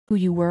who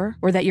you were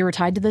or that you were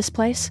tied to this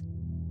place?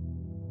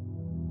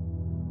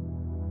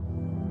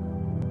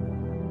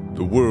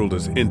 The world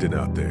is ending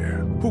out there.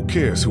 Who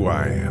cares who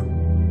I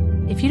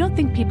am? If you don't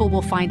think people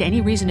will find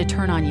any reason to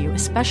turn on you,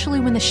 especially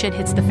when the shit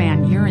hits the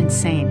fan, you're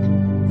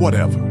insane.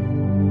 Whatever.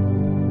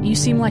 You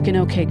seem like an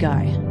okay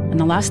guy, and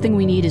the last thing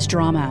we need is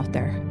drama out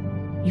there.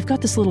 You've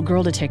got this little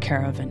girl to take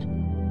care of,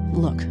 and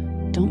look,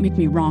 don't make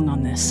me wrong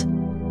on this.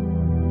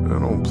 I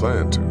don't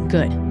plan to.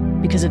 Good,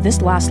 because if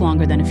this lasts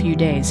longer than a few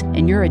days,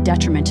 and you're a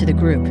detriment to the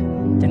group,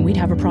 then we'd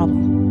have a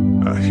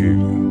problem. I hear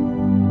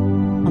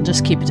you. I'll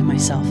just keep it to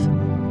myself.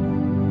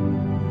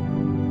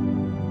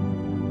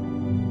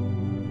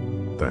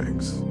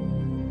 Thanks.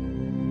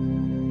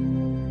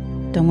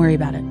 Don't worry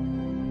about it.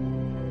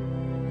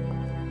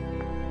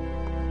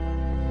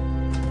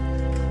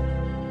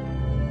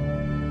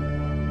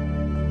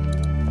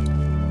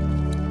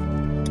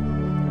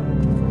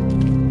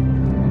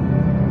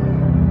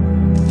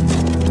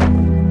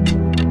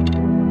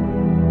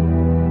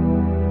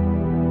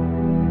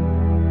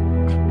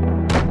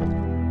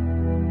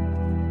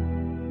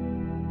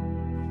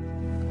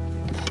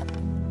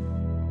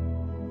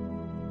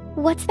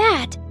 What's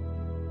that?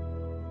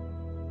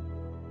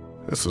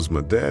 This was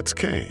my dad's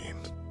cane.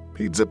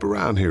 He'd zip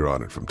around here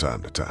on it from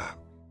time to time.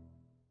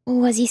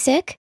 Was he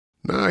sick?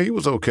 Nah, he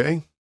was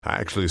okay. I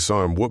actually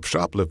saw him whoop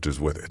shoplifters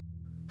with it.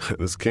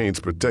 This cane's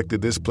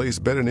protected this place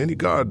better than any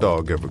guard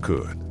dog ever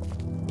could.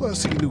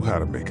 Plus, he knew how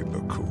to make it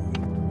look cool.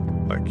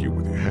 Like you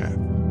with your hat.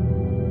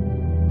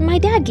 My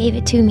dad gave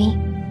it to me.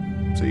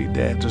 See,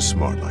 dads are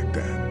smart like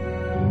that.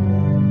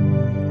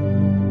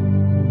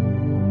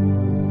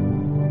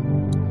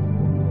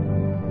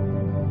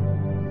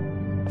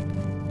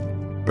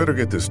 Better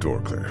get this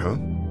door clear, huh?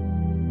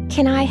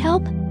 Can I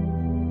help?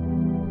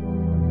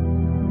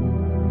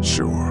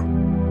 Sure.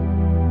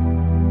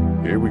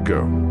 Here we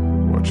go.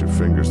 Watch your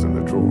fingers in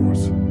the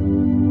drawers.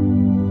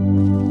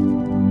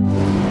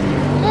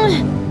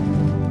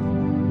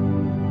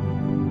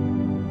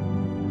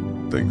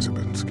 Things have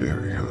been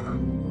scary, huh?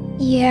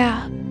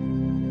 Yeah.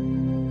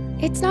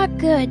 It's not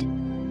good.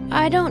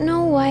 I don't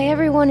know why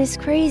everyone is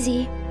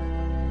crazy.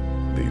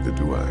 Neither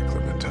do I,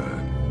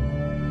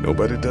 Clementine.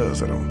 Nobody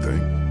does, I don't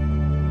think.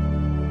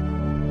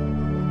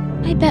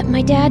 I bet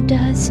my dad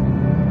does.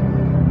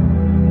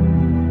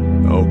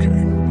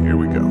 Okay, here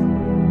we go.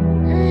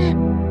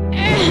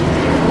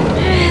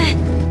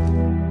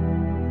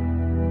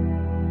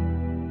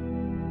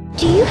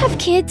 Do you have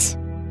kids?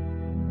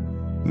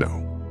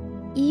 No.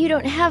 You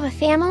don't have a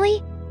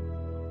family?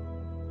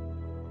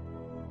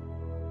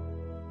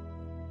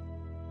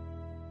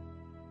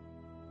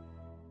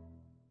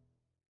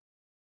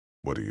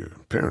 What do your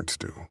parents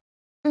do?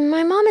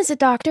 My mom is a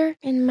doctor,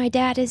 and my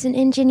dad is an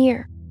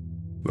engineer.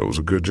 Those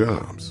are good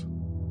jobs.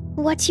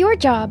 What's your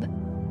job?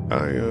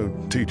 I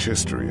teach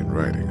history and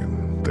writing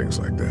and things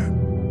like that.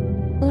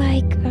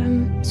 Like,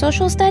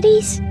 social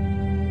studies?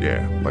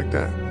 Yeah, like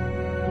that.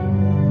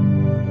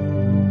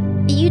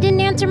 You didn't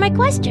answer my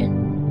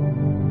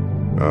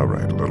question. All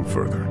right, a little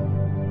further.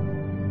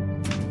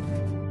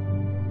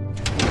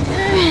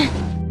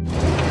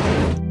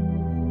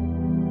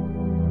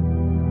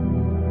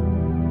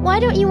 Why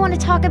don't you want to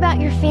talk about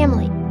your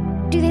family?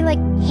 Do they,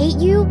 hate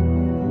you?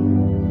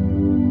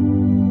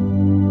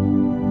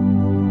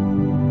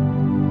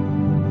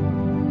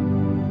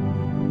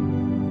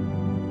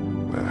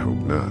 I hope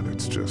not.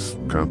 It's just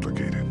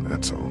complicated,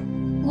 that's all.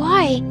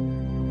 Why?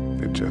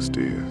 It just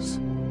is.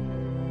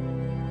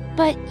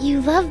 But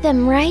you love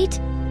them, right?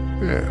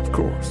 Yeah, of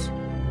course.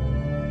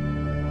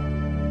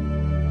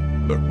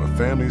 Look, my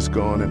family's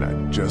gone and I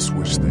just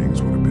wish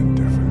things would have been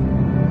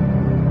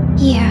different.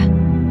 Yeah.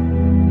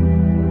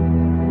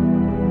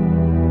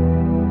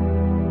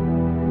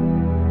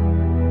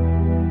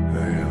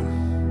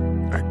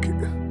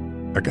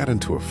 I got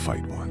into a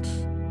fight once.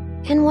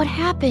 And what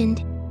happened?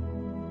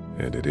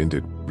 And it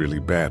ended really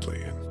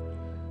badly, and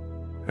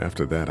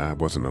after that I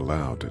wasn't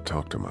allowed to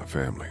talk to my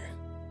family.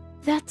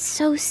 That's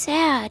so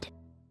sad.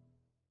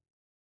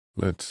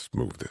 Let's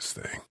move this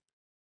thing.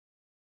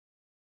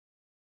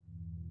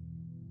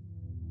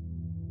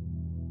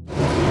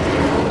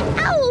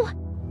 Ow!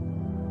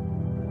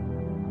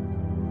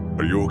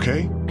 Are you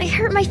okay? I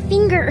hurt my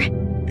finger.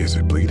 Is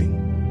it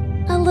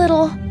bleeding? A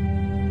little.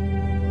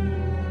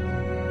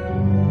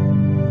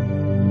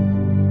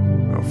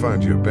 I'll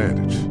find you a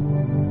bandage.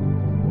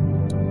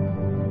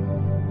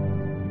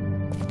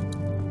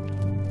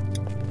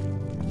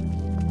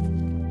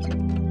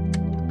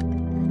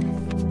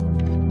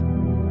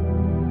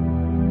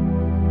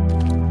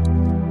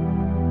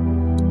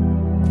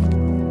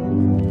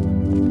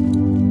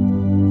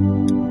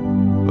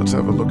 Let's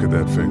have a look at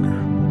that finger.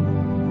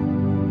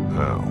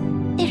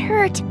 Ow. It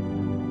hurt.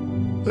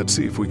 Let's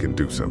see if we can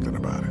do something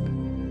about it.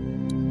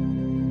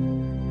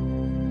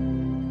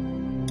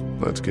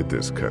 Let's get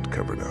this cut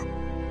covered up.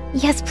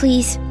 Yes,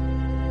 please.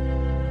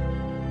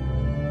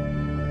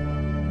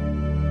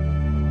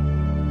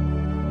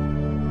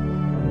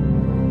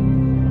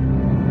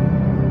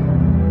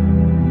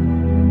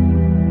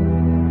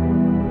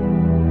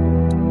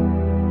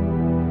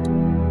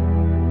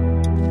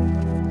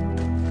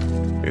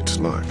 It's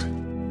locked.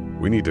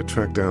 We need to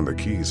track down the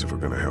keys if we're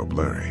gonna help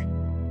Larry.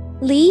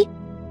 Lee?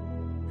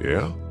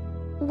 Yeah?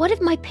 What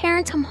if my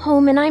parents come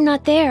home and I'm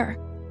not there?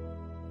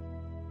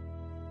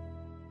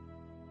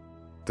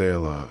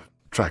 They'll,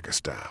 track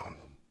us down.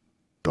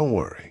 Don't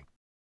worry.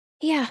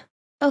 Yeah,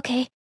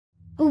 okay.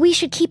 We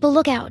should keep a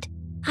lookout.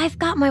 I've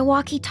got my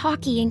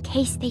walkie-talkie in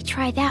case they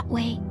try that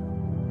way.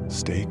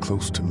 Stay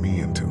close to me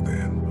until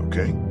then,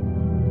 okay?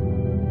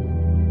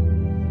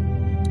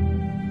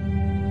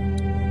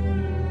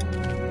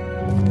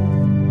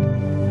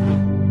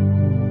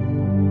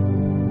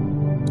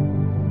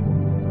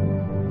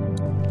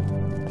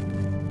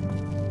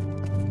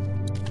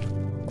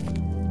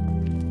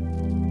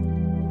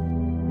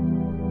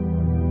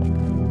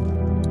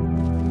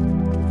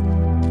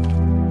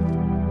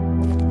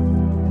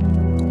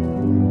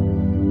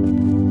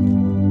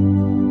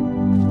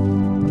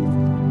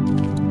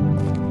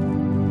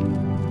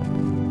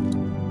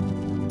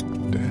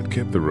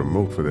 Kept the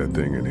remote for that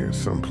thing in here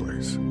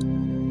someplace.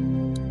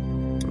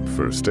 A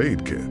first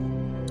aid kit.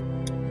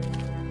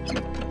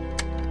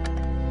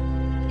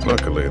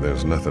 Luckily,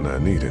 there's nothing I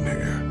need in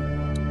here.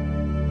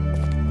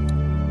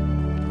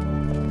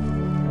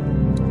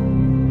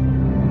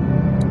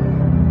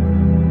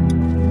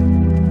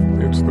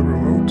 It's the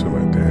remote to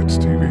my dad's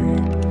TV.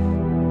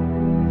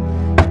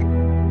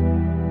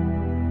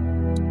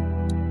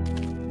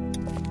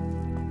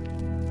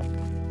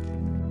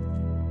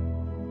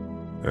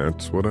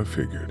 That's what I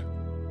figured.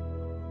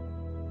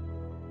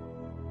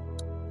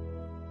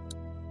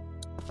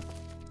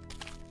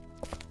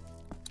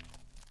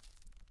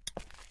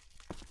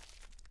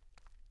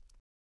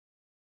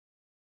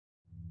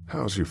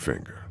 How's your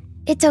finger?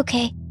 It's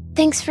okay.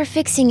 Thanks for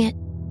fixing it.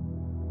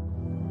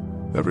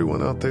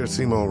 Everyone out there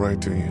seem all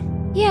right to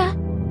you? Yeah.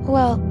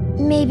 Well,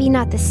 maybe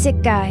not the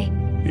sick guy.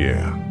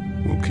 Yeah,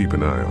 we'll keep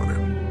an eye on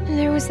him.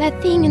 There was that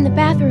thing in the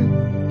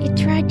bathroom. It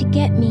tried to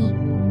get me.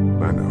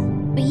 I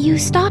know. But you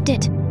stopped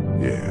it.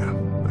 Yeah,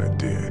 I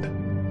did.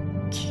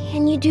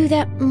 Can you do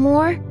that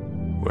more?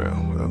 Well,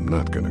 I'm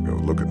not gonna go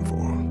looking for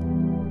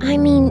him. I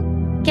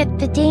mean, get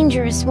the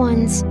dangerous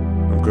ones.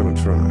 I'm gonna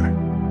try.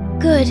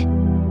 Good.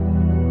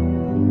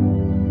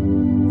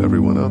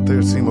 Everyone out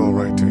there seem all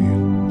right to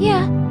you?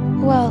 Yeah.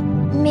 Well,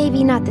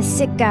 maybe not the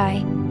sick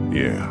guy.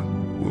 Yeah,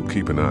 we'll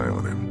keep an eye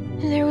on him.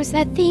 There was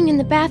that thing in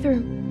the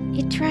bathroom.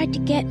 It tried to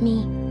get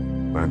me.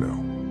 I know.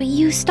 But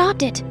you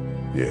stopped it.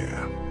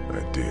 Yeah, I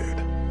did.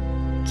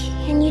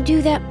 Can you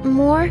do that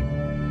more?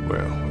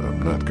 Well,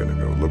 I'm not gonna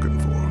go looking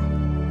for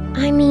him.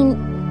 I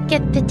mean,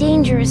 get the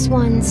dangerous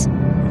ones.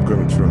 I'm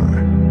gonna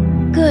try.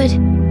 Good.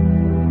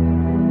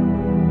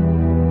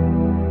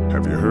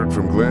 Have you heard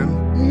from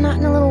Glenn? Not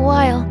in a little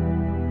while.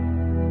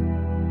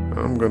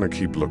 I'm gonna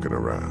keep looking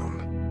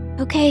around.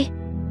 Okay.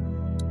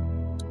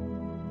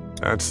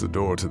 That's the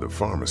door to the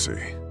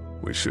pharmacy.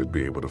 We should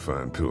be able to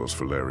find pills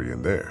for Larry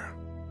in there.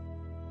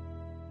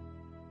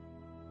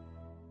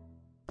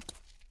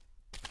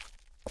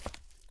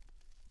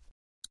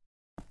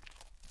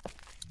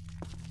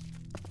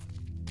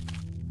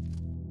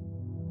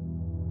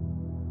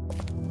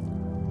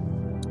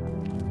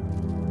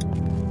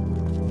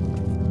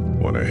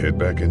 Want to head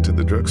back into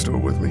the drugstore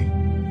with me?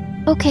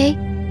 Okay.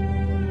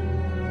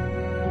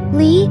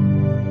 Lee?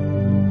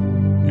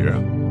 Yeah?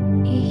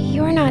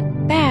 You're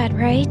not bad,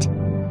 right?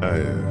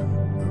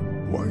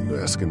 Why are you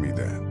asking me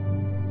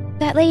that?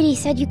 That lady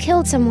said you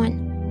killed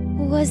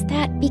someone. Was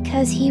that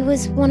because he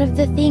was one of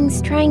the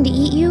things trying to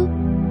eat you?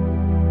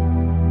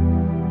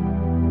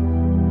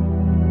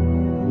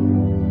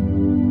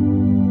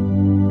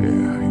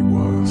 Yeah, he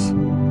was.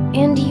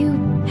 And you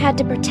had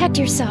to protect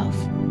yourself.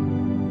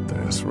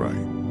 That's right.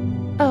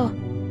 Oh,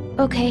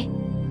 okay.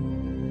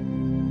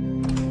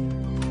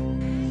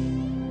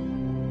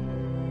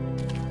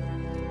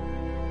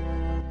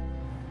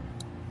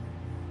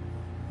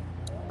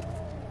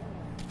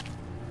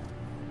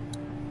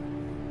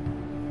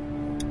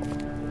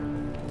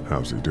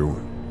 How's he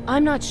doing?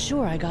 I'm not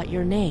sure I got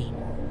your name.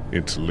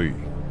 It's Lee.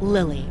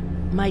 Lily.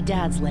 My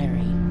dad's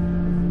Larry.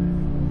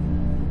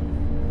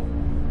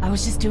 I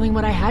was just doing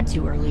what I had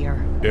to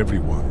earlier.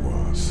 Everyone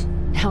was.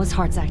 Now his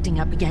heart's acting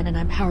up again and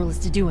I'm powerless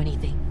to do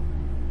anything.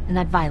 And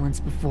that violence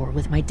before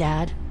with my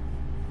dad,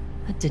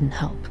 that didn't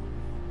help.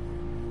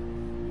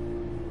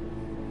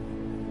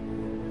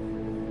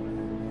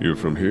 You're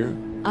from here?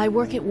 I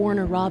work at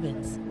Warner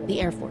Robins,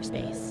 the Air Force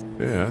Base.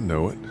 Yeah, I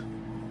know it.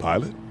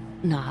 Pilot?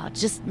 Nah,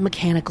 just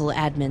mechanical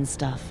admin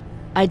stuff.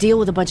 I deal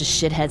with a bunch of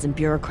shitheads and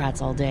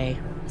bureaucrats all day.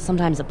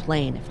 Sometimes a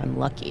plane, if I'm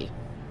lucky.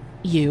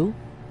 You?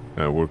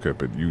 I work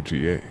up at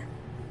UGA.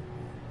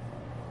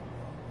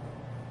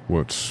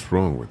 What's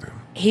wrong with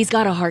him? He's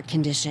got a heart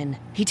condition.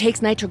 He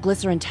takes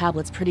nitroglycerin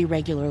tablets pretty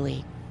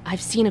regularly.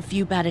 I've seen a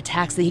few bad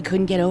attacks that he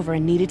couldn't get over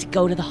and needed to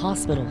go to the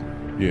hospital.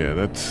 Yeah,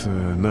 that's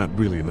not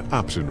really an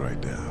option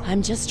right now.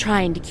 I'm just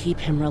trying to keep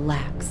him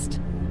relaxed.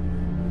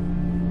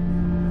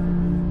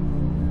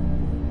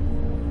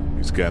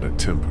 He's got a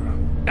temper.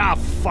 Ah,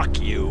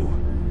 fuck you.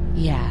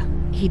 Yeah,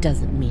 he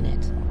doesn't mean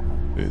it.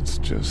 It's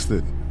just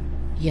that...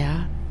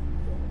 Yeah?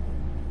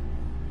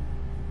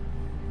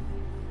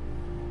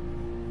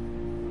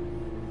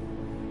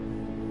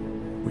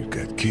 We've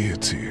got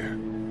kids here.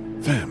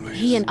 Families.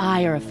 He and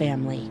I are a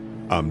family.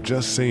 I'm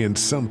just saying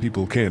some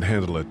people can't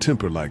handle a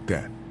temper like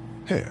that.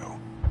 Hell,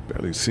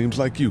 barely seems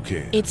like you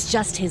can. It's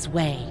just his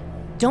way.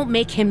 Don't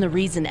make him the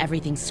reason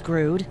everything's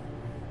screwed.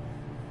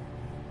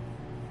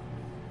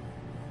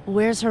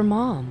 Where's her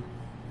mom?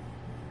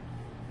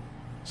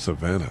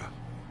 Savannah,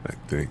 I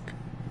think.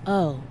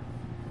 Oh,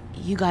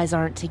 you guys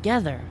aren't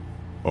together.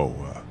 Oh,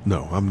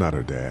 no, I'm not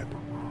her dad.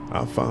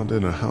 I found her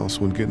in a house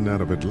when getting out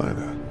of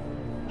Atlanta.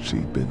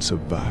 She'd been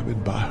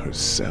surviving by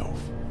herself.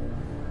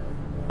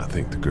 I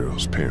think the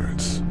girl's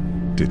parents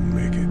didn't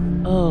make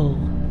it. Oh.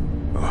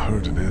 I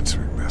heard an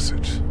answering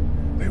message.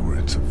 They were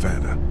in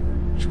Savannah.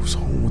 She was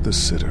home with a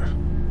sitter.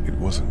 It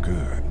wasn't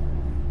good.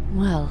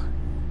 Well,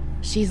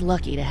 she's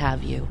lucky to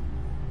have you.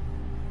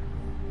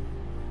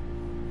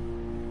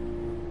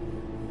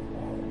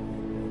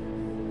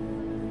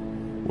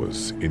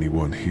 Was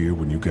anyone here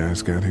when you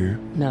guys got here?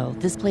 No,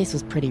 this place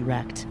was pretty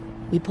wrecked.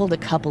 We pulled a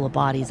couple of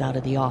bodies out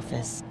of the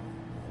office.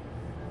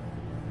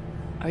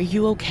 Are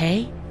you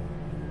okay?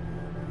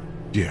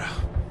 Yeah,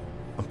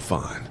 I'm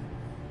fine.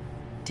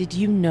 Did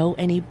you know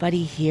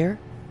anybody here?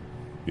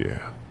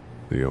 Yeah,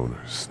 the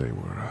owners,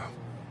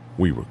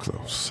 we were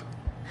close.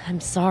 I'm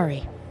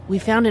sorry. We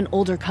found an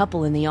older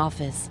couple in the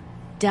office.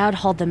 Dad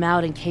hauled them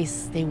out in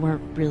case they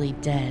weren't really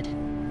dead.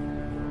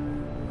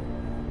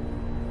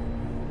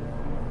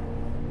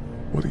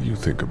 What do you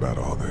think about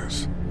all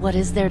this? What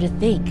is there to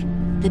think?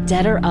 The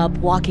dead are up,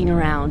 walking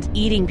around,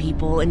 eating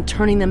people, and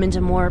turning them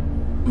into more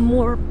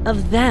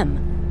of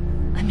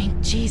them. I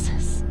mean,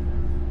 Jesus.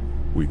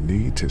 We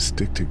need to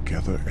stick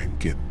together and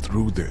get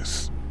through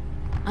this.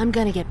 I'm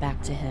gonna get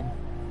back to him.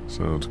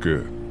 Sounds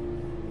good.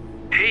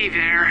 Hey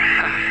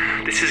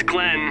there, this is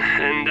Glenn,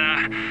 and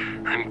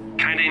I'm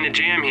kinda in a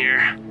jam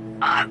here.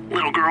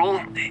 Little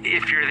girl,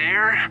 if you're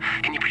there,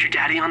 can you put your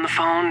daddy on the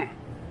phone?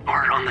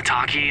 Or on the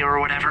talkie or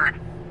whatever?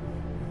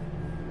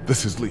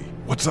 This is Lee.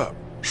 What's up?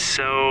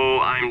 So,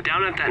 I'm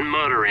down at that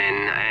motor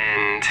inn,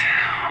 and,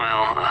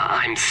 well,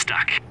 I'm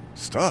stuck.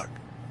 Stuck?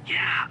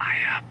 Yeah,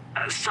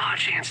 I saw a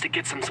chance to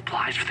get some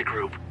supplies for the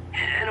group,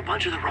 and a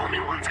bunch of the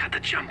Roman ones got the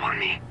jump on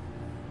me.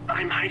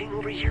 I'm hiding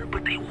over here,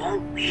 but they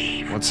won't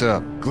leave. What's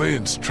up?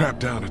 Glenn's trapped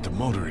down at the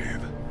motor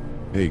inn.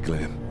 Hey,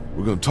 Glenn,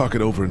 we're gonna talk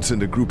it over and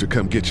send a group to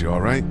come get you,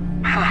 all right?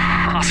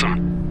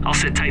 Awesome. I'll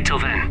sit tight till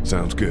then.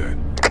 Sounds good.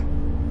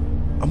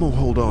 I'm gonna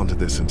hold on to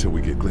this until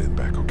we get Glenn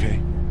back,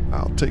 okay?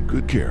 I'll take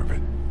good care of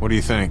it. What do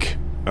you think?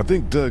 I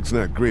think Doug's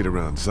not great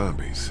around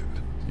zombies.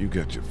 You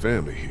got your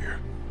family here.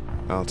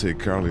 I'll take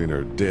Carly and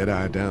her dead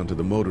eye down to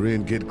the motor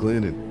inn, get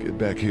Glenn, and get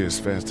back here as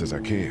fast as I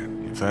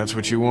can. If that's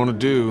what you want to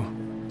do.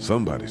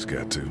 Somebody's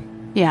got to.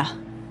 Yeah,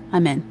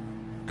 I'm in.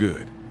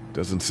 Good.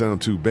 Doesn't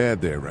sound too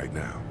bad there right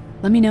now.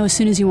 Let me know as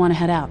soon as you want to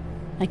head out.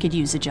 I could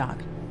use a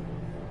jog.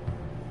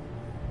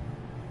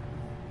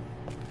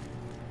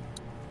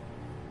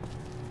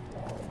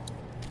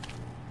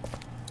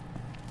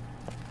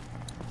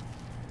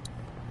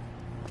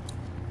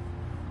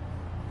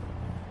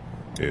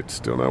 It's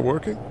still not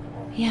working?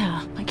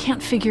 Yeah, I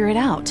can't figure it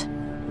out.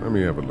 Let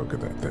me have a look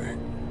at that thing.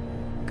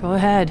 Go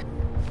ahead.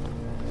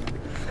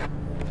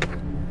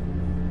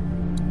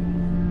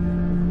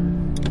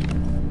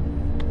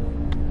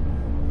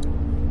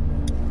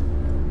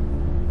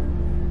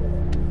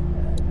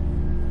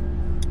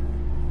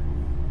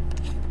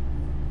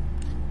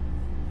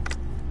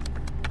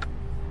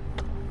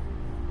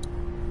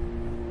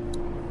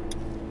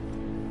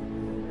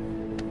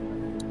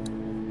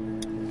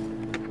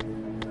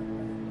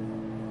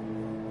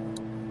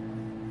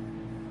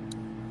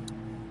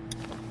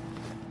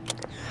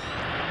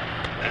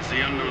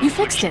 You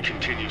fixed it.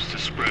 Continues to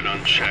spread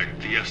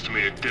unchecked. The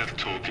estimated death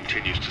toll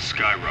continues to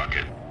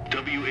skyrocket.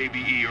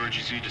 WABE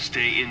urges you to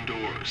stay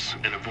indoors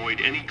and avoid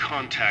any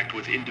contact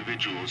with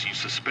individuals you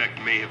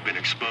suspect may have been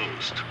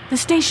exposed. The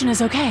station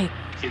is okay.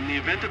 In the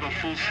event of a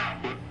full...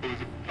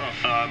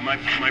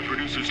 my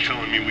producer's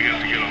telling me we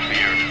have to get off the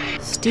air.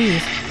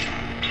 Steve.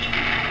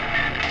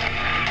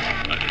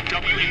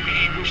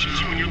 WABE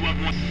wishes you and your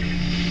loved one...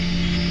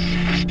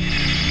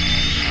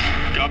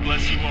 God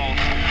bless you all.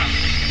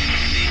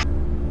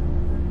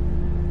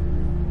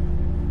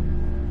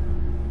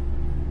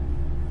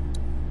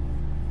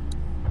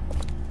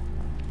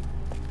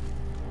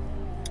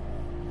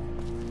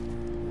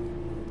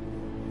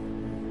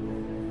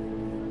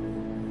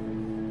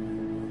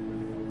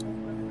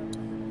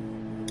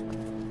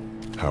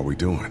 How we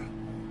doing?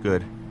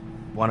 Good.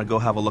 Want to go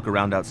have a look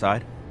around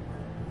outside?